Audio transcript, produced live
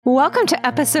Welcome to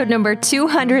episode number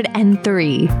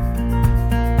 203.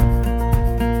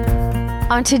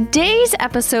 On today's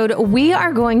episode, we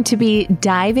are going to be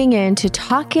diving into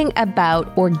talking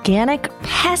about organic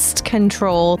pest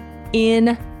control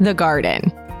in the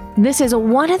garden. This is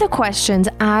one of the questions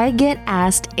I get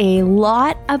asked a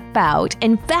lot about.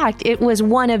 In fact, it was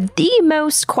one of the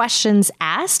most questions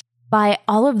asked by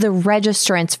all of the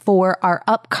registrants for our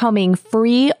upcoming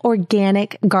free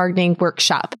organic gardening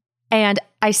workshop. And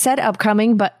I said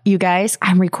upcoming, but you guys,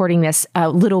 I'm recording this a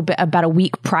little bit about a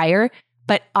week prior,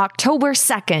 but October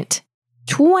 2nd,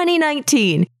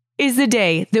 2019 is the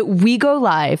day that we go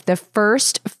live, the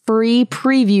first free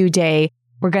preview day.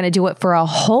 We're going to do it for a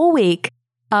whole week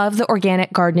of the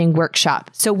organic gardening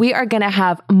workshop. So we are going to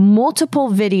have multiple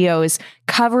videos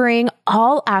covering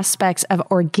all aspects of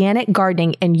organic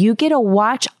gardening, and you get to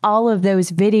watch all of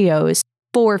those videos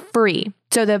for free.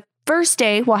 So the first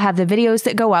day, we'll have the videos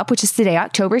that go up, which is today,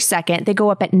 October 2nd. They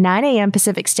go up at 9 a.m.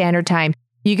 Pacific Standard Time.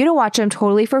 You get to watch them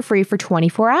totally for free for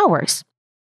 24 hours.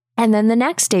 And then the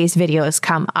next day's videos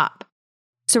come up.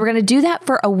 So we're going to do that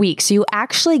for a week. So you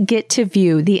actually get to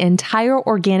view the entire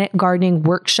organic gardening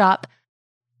workshop,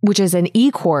 which is an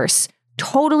e-course,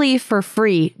 totally for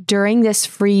free during this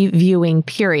free viewing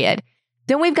period.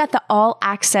 Then we've got the all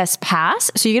access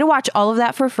pass. So you get to watch all of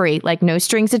that for free, like no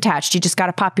strings attached. You just got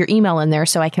to pop your email in there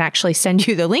so I can actually send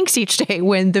you the links each day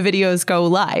when the videos go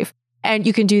live. And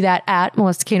you can do that at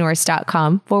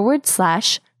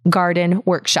melissaknorris.com/garden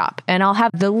workshop. And I'll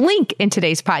have the link in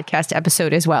today's podcast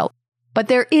episode as well. But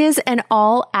there is an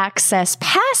all access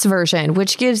pass version,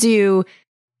 which gives you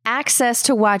access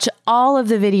to watch all of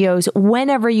the videos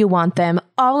whenever you want them,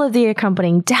 all of the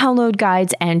accompanying download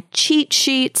guides and cheat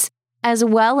sheets, as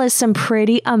well as some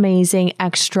pretty amazing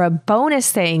extra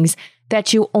bonus things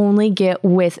that you only get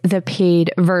with the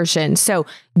paid version. So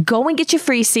go and get your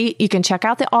free seat. You can check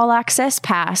out the all access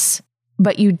pass,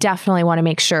 but you definitely want to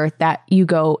make sure that you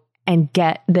go and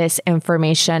get this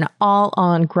information all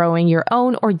on growing your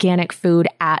own organic food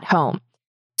at home.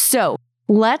 So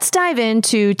let's dive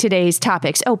into today's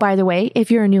topics. Oh, by the way, if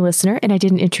you're a new listener and I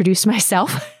didn't introduce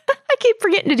myself, I keep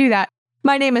forgetting to do that.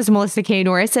 My name is Melissa K.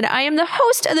 Norris, and I am the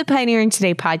host of the Pioneering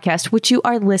Today podcast, which you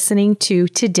are listening to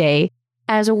today,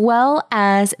 as well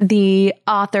as the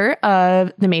author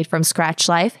of The Made from Scratch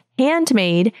Life,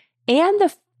 Handmade, and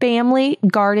The Family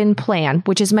Garden Plan,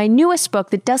 which is my newest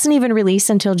book that doesn't even release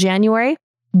until January,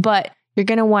 but you're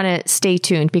going to want to stay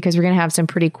tuned because we're going to have some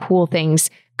pretty cool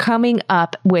things coming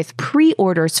up with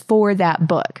pre-orders for that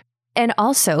book. And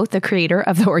also the creator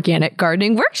of the Organic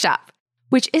Gardening Workshop,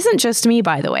 which isn't just me,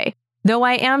 by the way. Though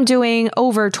I am doing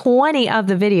over 20 of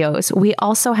the videos, we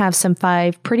also have some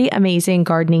 5 pretty amazing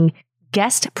gardening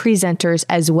guest presenters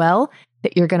as well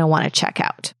that you're going to want to check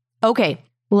out. Okay,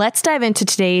 let's dive into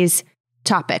today's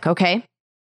topic, okay?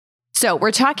 So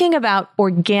we're talking about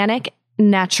organic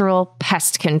natural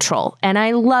pest control, and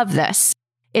I love this.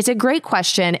 It's a great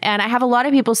question, and I have a lot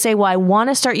of people say, well, I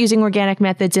want to start using organic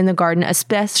methods in the garden,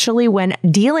 especially when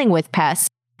dealing with pests.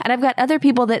 And I've got other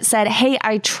people that said, hey,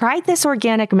 I tried this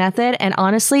organic method and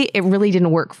honestly, it really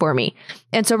didn't work for me.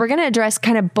 And so we're going to address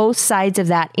kind of both sides of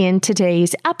that in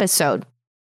today's episode.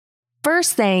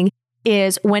 First thing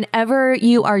is whenever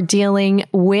you are dealing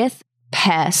with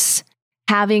pests,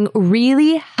 having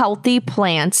really healthy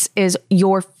plants is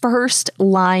your first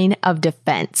line of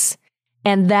defense.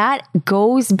 And that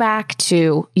goes back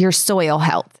to your soil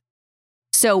health.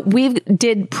 So we've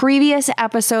did previous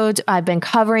episodes. I've been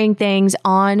covering things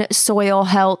on soil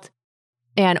health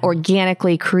and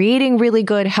organically creating really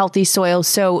good, healthy soil.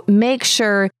 So make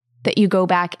sure that you go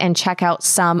back and check out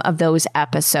some of those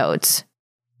episodes.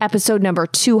 Episode number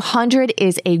 200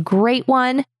 is a great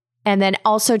one. And then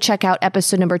also check out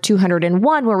episode number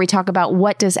 201, where we talk about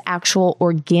what does actual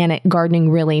organic gardening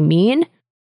really mean.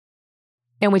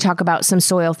 And we talk about some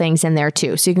soil things in there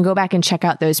too. So you can go back and check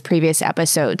out those previous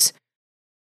episodes.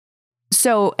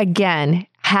 So again,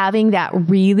 having that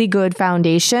really good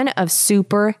foundation of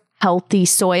super healthy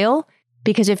soil,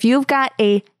 because if you've got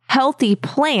a healthy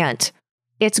plant,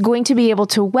 it's going to be able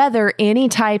to weather any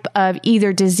type of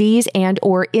either disease and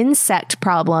or insect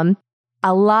problem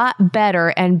a lot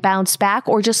better and bounce back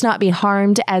or just not be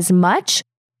harmed as much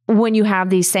when you have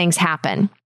these things happen.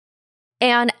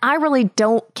 And I really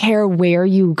don't care where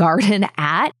you garden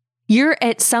at. You're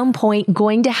at some point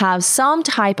going to have some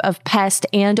type of pest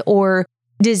and or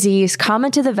disease come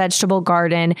into the vegetable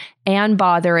garden and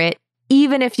bother it,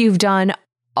 even if you've done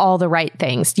all the right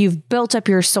things. You've built up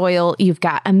your soil. You've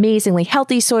got amazingly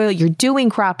healthy soil. You're doing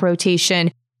crop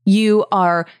rotation. You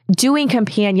are doing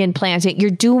companion planting.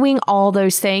 You're doing all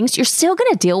those things. You're still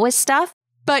going to deal with stuff,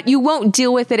 but you won't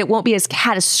deal with it. It won't be as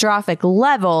catastrophic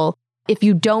level if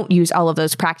you don't use all of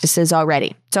those practices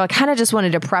already. So I kind of just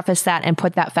wanted to preface that and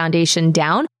put that foundation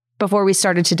down before we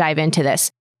started to dive into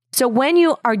this. So when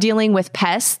you are dealing with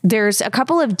pests, there's a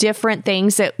couple of different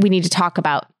things that we need to talk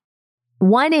about.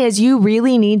 One is you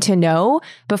really need to know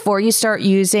before you start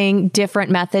using different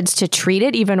methods to treat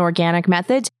it, even organic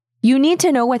methods, you need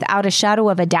to know without a shadow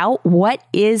of a doubt what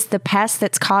is the pest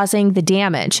that's causing the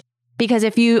damage. Because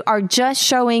if you are just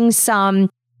showing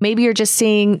maybe you're just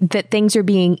seeing that things are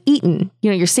being eaten,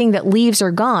 you're seeing that leaves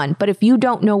are gone. But if you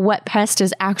don't know what pest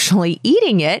is actually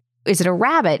eating it, is it a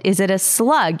rabbit? Is it a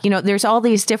slug? There's all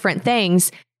these different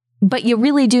things. But you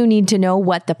really do need to know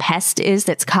what the pest is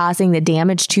that's causing the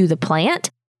damage to the plant.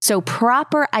 So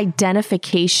proper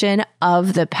identification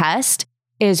of the pest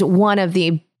is one of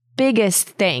the biggest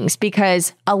things,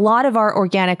 because a lot of our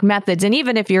organic methods, and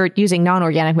even if you're using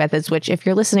non-organic methods, which if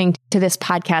you're listening to this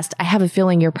podcast, I have a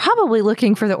feeling you're probably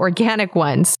looking for the organic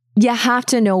ones. You have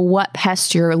to know what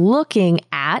pest you're looking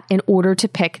at in order to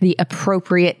pick the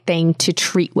appropriate thing to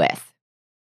treat with.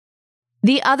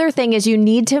 The other thing is you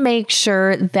need to make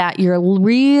sure that you're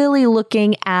really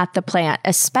looking at the plant,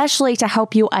 especially to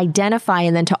help you identify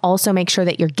and then to also make sure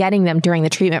that you're getting them during the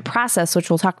treatment process, which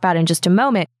we'll talk about in just a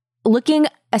moment. Looking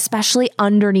especially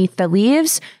underneath the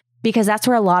leaves, because that's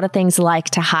where a lot of things like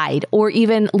to hide, or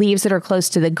even leaves that are close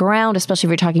to the ground, especially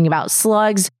if you're talking about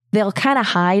slugs, they'll kind of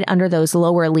hide under those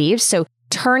lower leaves. So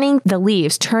turning the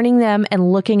leaves, turning them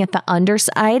and looking at the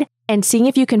underside and seeing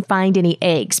if you can find any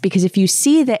eggs. Because if you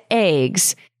see the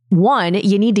eggs, one,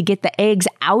 you need to get the eggs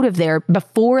out of there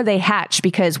before they hatch,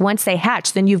 because once they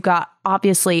hatch, then you've got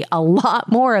obviously a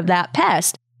lot more of that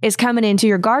pest is coming into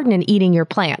your garden and eating your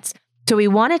plants. So we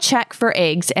want to check for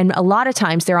eggs, and a lot of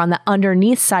times they're on the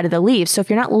underneath side of the leaf. So if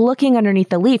you're not looking underneath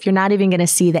the leaf, you're not even going to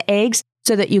see the eggs,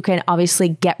 so that you can obviously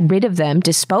get rid of them,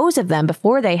 dispose of them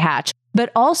before they hatch.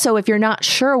 But also, if you're not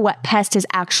sure what pest is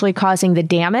actually causing the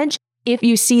damage, if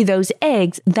you see those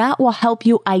eggs, that will help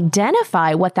you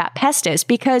identify what that pest is,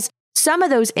 because some of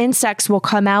those insects will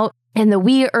come out in the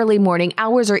wee early morning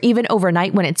hours or even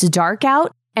overnight when it's dark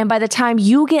out. And by the time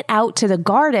you get out to the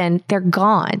garden, they're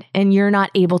gone and you're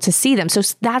not able to see them. So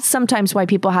that's sometimes why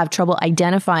people have trouble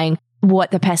identifying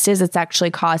what the pest is that's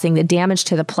actually causing the damage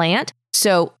to the plant.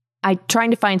 So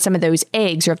trying to find some of those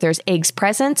eggs, or if there's eggs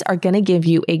present, are going to give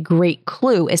you a great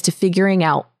clue as to figuring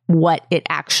out what it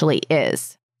actually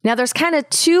is. Now, there's kind of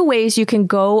two ways you can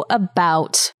go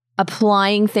about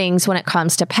applying things when it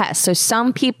comes to pests. So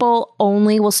some people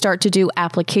only will start to do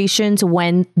applications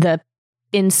when the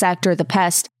insect or the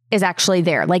pest is actually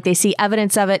there. Like they see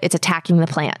evidence of it, it's attacking the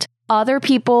plant. Other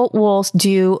people will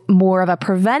do more of a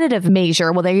preventative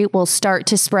measure. Well, they will start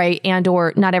to spray, and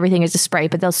or not everything is a spray,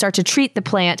 but they'll start to treat the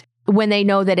plant when they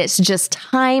know that it's just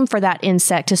time for that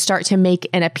insect to start to make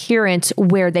an appearance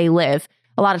where they live.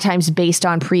 A lot of times based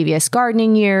on previous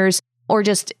gardening years or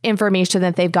just information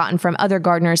that they've gotten from other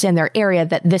gardeners in their area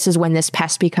that this is when this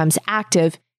pest becomes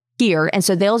active here. And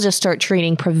so they'll just start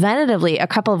treating preventatively a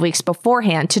couple of weeks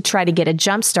beforehand to try to get a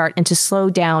jump start and to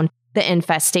slow down the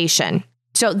infestation.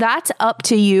 So that's up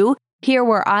to you. Here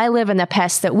where I live and the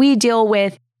pests that we deal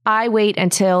with, I wait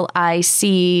until I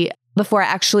see before I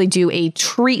actually do a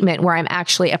treatment where I'm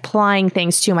actually applying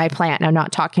things to my plant. And I'm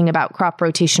not talking about crop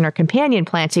rotation or companion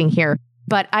planting here,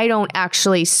 but I don't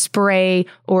actually spray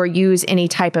or use any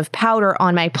type of powder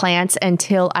on my plants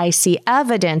until I see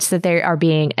evidence that they are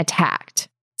being attacked.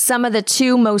 Some of the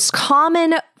two most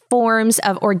common forms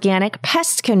of organic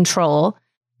pest control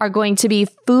are going to be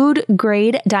food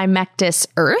grade Dimectis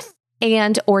earth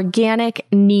and organic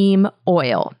neem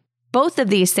oil. Both of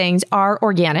these things are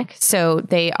organic, so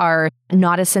they are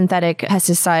not a synthetic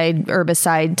pesticide,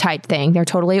 herbicide type thing. They're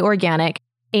totally organic,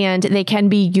 and they can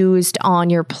be used on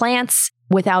your plants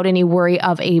without any worry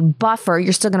of a buffer.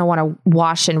 You're still going to want to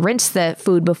wash and rinse the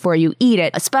food before you eat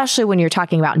it, especially when you're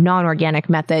talking about non-organic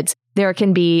methods. There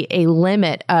can be a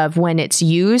limit of when it's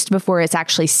used before it's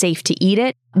actually safe to eat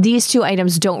it. These two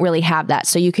items don't really have that,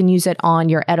 so you can use it on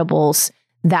your edibles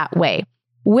that way.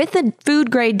 With the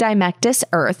food grade Dimectis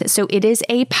earth, so it is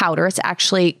a powder. It's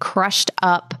actually crushed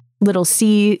up little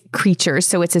sea creatures,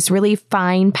 so it's this really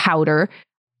fine powder.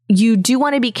 You do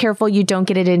want to be careful you don't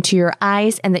get it into your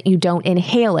eyes and that you don't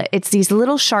inhale it. It's these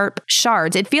little sharp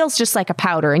shards. It feels just like a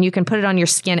powder, and you can put it on your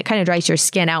skin. It kind of dries your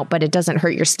skin out, but it doesn't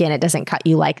hurt your skin. It doesn't cut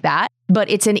you like that. But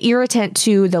it's an irritant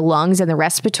to the lungs and the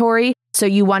respiratory. So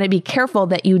you want to be careful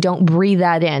that you don't breathe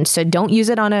that in. So don't use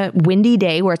it on a windy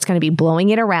day where it's going to be blowing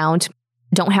it around.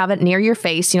 Don't have it near your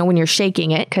face, when you're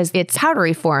shaking it, because it's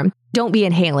powdery form. Don't be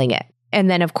inhaling it. And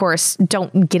then, of course,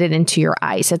 don't get it into your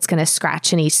eyes. It's going to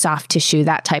scratch any soft tissue,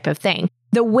 that type of thing.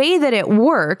 the way that it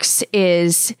works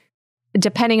is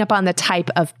depending upon the type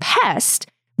of pest,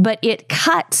 but it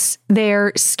cuts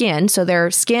their skin, so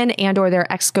their skin and or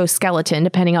their exoskeleton,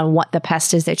 depending on what the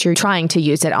pest is that you're trying to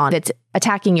use it on. It's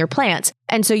attacking your plants.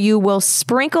 And so you will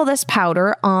sprinkle this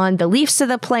powder on the leaves of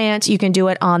the plant. You can do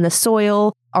it on the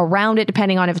soil around it,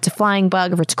 depending on if it's a flying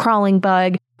bug, if it's a crawling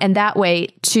bug, and that way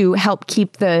to help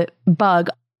keep the bug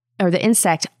or the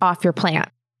insect off your plant.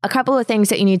 A couple of things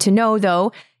that you need to know,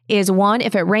 though, is one,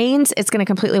 if it rains, it's going to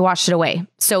completely wash it away.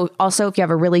 So also, if you have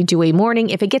a really dewy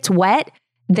morning, if it gets wet,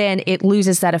 then it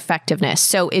loses that effectiveness.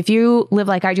 So if you live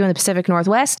like I do in the Pacific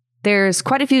Northwest, there's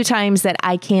quite a few times that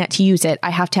I can't use it. I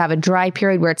have to have a dry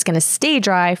period where it's going to stay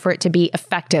dry for it to be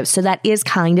effective. So that is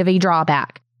kind of a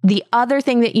drawback. The other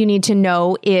thing that you need to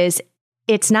know is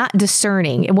it's not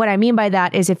discerning. And what I mean by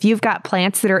that is if you've got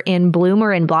plants that are in bloom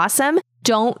or in blossom,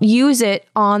 don't use it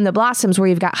on the blossoms where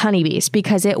you've got honeybees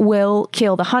because it will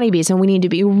kill the honeybees. And we need to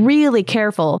be really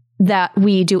careful that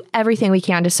we do everything we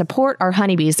can to support our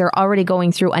honeybees. They're already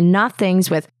going through enough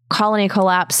things with colony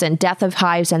collapse and death of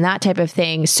hives and that type of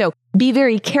thing. So be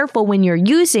very careful when you're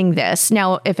using this.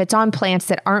 Now, if it's on plants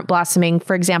that aren't blossoming,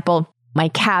 for example, my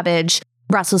cabbage,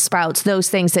 Brussels sprouts, those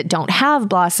things that don't have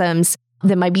blossoms,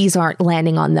 then my bees aren't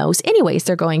landing on those anyways.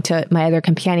 They're going to my other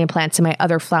companion plants and my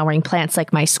other flowering plants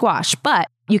like my squash. But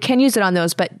you can use it on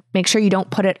those, but make sure you don't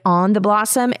put it on the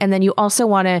blossom. And then you also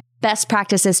want to, best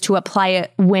practice is to apply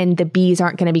it when the bees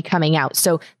aren't going to be coming out.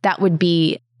 So that would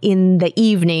be in the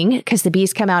evening because the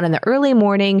bees come out in the early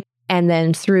morning and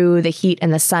then through the heat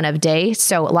and the sun of day.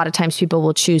 So a lot of times people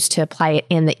will choose to apply it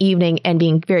in the evening and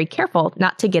being very careful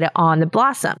not to get it on the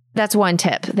blossom. That's one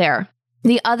tip there.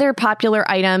 The other popular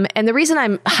item, and the reason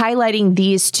I'm highlighting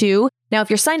these two, now if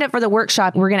you're signed up for the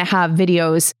workshop, we're going to have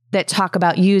videos that talk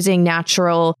about using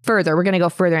natural further. We're going to go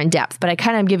further in depth, but I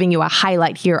kind of am giving you a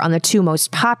highlight here on the two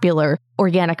most popular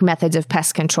organic methods of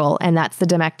pest control, and that's the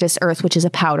Demectus Earth, which is a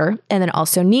powder, and then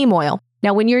also neem oil.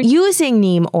 Now, when you're using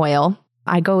neem oil,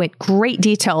 I go in great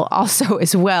detail also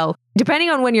as well. Depending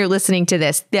on when you're listening to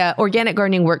this, the organic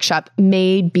gardening workshop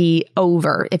may be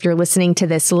over if you're listening to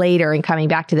this later and coming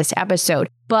back to this episode.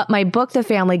 But my book, The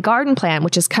Family Garden Plan,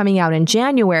 which is coming out in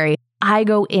January, I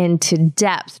go into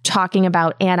depth talking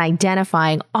about and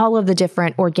identifying all of the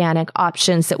different organic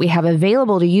options that we have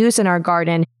available to use in our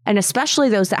garden, and especially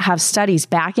those that have studies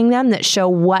backing them that show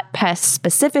what pests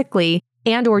specifically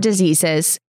and or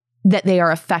diseases that they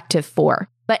are effective for.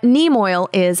 But neem oil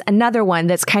is another one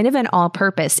that's kind of an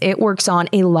all-purpose. It works on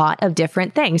a lot of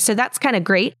different things. So that's kind of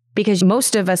great because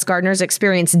most of us gardeners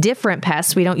experience different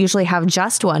pests. We don't usually have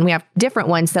just one. We have different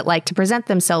ones that like to present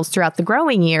themselves throughout the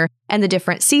growing year and the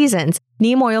different seasons.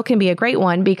 Neem oil can be a great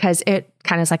one because it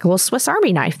kind of is like a little Swiss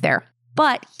Army knife there.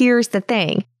 But here's the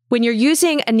thing. When you're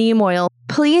using a neem oil,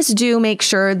 please do make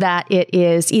sure that it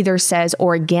is either says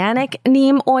organic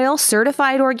neem oil,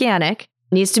 certified organic,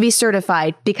 needs to be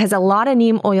certified because a lot of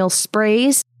neem oil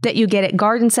sprays that you get at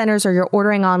garden centers or you're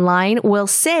ordering online will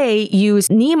say use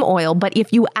neem oil. But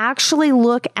if you actually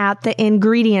look at the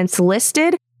ingredients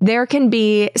listed, there can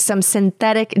be some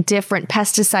synthetic different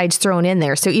pesticides thrown in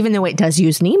there. So even though it does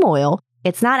use neem oil,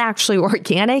 it's not actually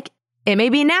organic. It may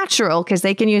be natural because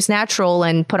they can use natural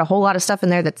and put a whole lot of stuff in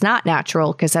there that's not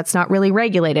natural because that's not really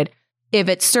regulated. If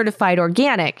it's certified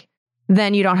organic,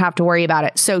 then you don't have to worry about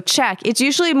it. So check. It's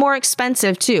usually more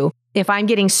expensive too. If I'm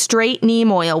getting straight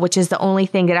neem oil, which is the only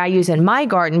thing that I use in my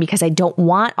garden because I don't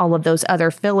want all of those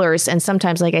other fillers. And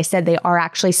sometimes, like I said, they are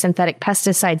actually synthetic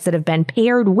pesticides that have been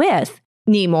paired with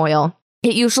neem oil.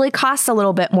 It usually costs a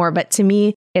little bit more, but to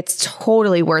me, it's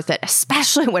totally worth it,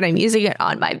 especially when I'm using it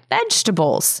on my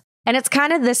vegetables. And it's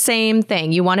kind of the same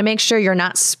thing. You want to make sure you're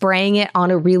not spraying it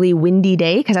on a really windy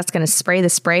day because that's going to spray the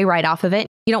spray right off of it.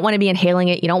 You don't want to be inhaling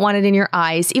it. You don't want it in your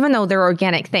eyes. Even though they're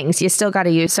organic things, you still got to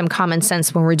use some common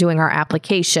sense when we're doing our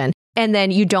application. And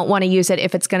then you don't want to use it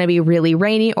if it's going to be really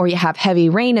rainy or you have heavy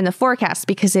rain in the forecast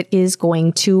because it is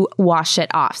going to wash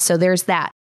it off. So there's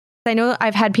that. I know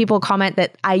I've had people comment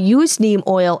that I used neem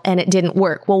oil and it didn't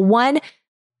work. Well, one,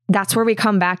 that's where we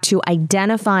come back to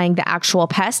identifying the actual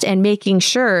pest and making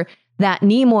sure that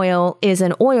neem oil is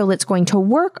an oil that's going to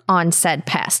work on said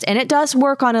pest. And it does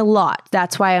work on a lot.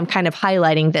 That's why I'm kind of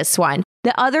highlighting this one.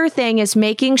 The other thing is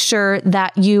making sure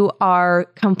that you are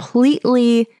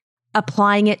completely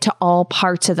applying it to all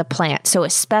parts of the plant. So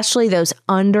especially those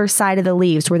underside of the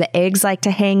leaves where the eggs like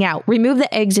to hang out. Remove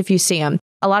the eggs if you see them.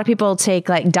 A lot of people take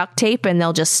like duct tape and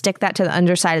they'll just stick that to the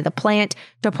underside of the plant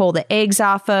to pull the eggs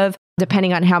off of.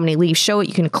 Depending on how many leaves show it,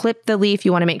 you can clip the leaf.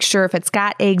 You want to make sure if it's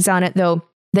got eggs on it, though,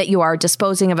 that you are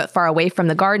disposing of it far away from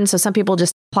the garden. So some people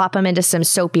just plop them into some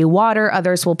soapy water.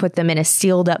 Others will put them in a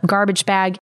sealed up garbage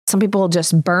bag. Some people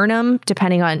just burn them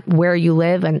depending on where you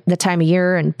live and the time of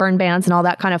year and burn bans and all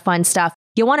that kind of fun stuff.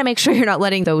 You want to make sure you're not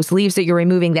letting those leaves that you're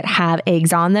removing that have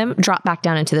eggs on them drop back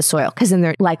down into the soil, because then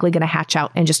they're likely going to hatch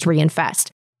out and just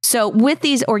reinfest. So with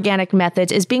these organic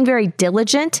methods is being very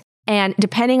diligent and,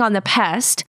 depending on the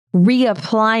pest,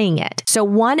 reapplying it. So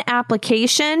one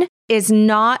application is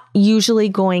not usually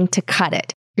going to cut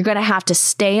it. You're going to have to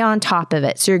stay on top of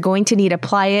it. So you're going to need to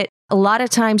apply it. A lot of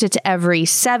times it's every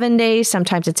 7 days.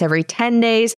 Sometimes it's every 10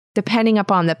 days, depending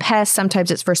upon the pest.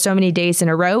 Sometimes it's for so many days in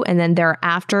a row. And then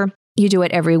thereafter, you do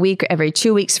it every week, or every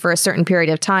 2 weeks for a certain period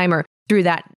of time, or through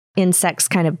that insect's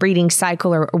kind of breeding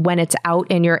cycle, or when it's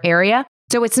out in your area.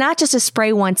 So it's not just a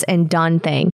spray once and done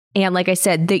thing. And like I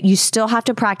said, that you still have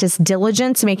to practice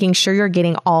diligence, making sure you're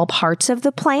getting all parts of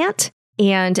the plant,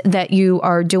 and that you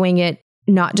are doing it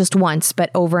not just once,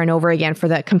 but over and over again for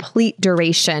the complete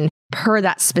duration per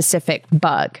that specific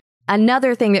bug.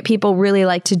 Another thing that people really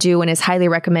like to do and is highly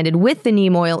recommended with the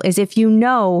neem oil is, if you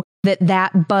know that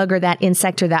that bug or that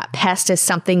insect or that pest is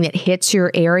something that hits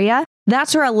your area,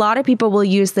 that's where a lot of people will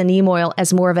use the neem oil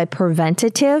as more of a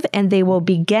preventative, and they will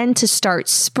begin to start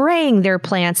spraying their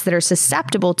plants that are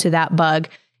susceptible to that bug,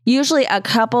 usually a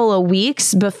couple of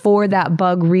weeks before that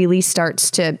bug really starts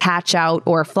to hatch out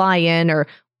or fly in, or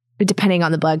depending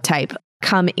on the bug type,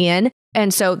 come in.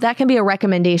 And so that can be a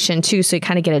recommendation too. So you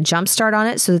kind of get a jump start on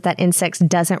it so that insect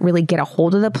doesn't really get a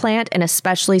hold of the plant and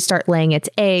especially start laying its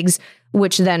eggs,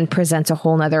 which then presents a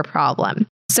whole nother problem.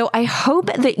 So I hope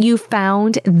that you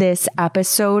found this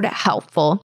episode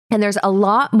helpful. And there's a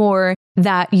lot more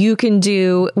that you can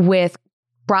do with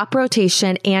crop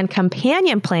rotation and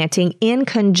companion planting in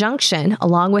conjunction,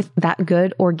 along with that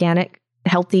good organic,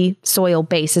 healthy soil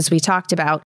base, as we talked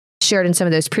about, shared in some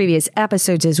of those previous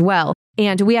episodes as well.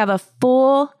 And we have a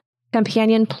full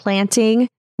companion planting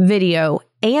video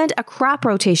and a crop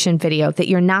rotation video that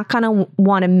you're not going to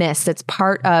want to miss. That's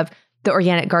part of the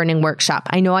Organic Gardening Workshop.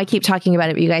 I know I keep talking about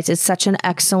it, but you guys, it's such an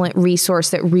excellent resource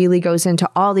that really goes into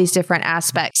all these different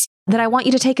aspects that I want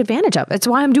you to take advantage of. That's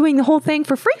why I'm doing the whole thing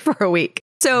for free for a week.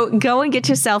 So go and get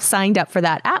yourself signed up for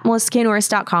that at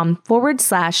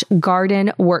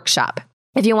melissaknorris.com/garden workshop.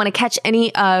 If you want to catch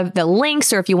any of the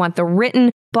links, or if you want the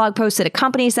written blog post that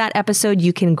accompanies that episode,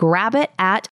 you can grab it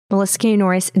at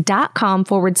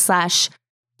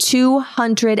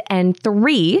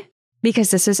melissaknorris.com/203,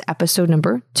 because this is episode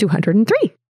number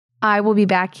 203. I will be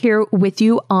back here with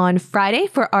you on Friday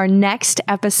for our next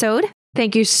episode.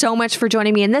 Thank you so much for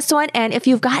joining me in this one. And if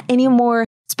you've got any more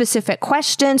specific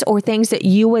questions or things that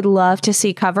you would love to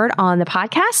see covered on the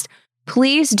podcast,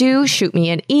 please do shoot me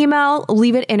an email,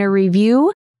 leave it in a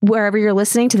review wherever you're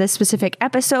listening to this specific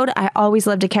episode. I always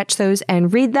love to catch those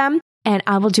and read them, and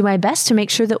I will do my best to make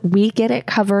sure that we get it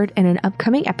covered in an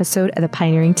upcoming episode of the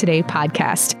Pioneering Today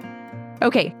podcast.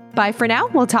 Okay, bye for now.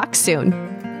 We'll talk soon.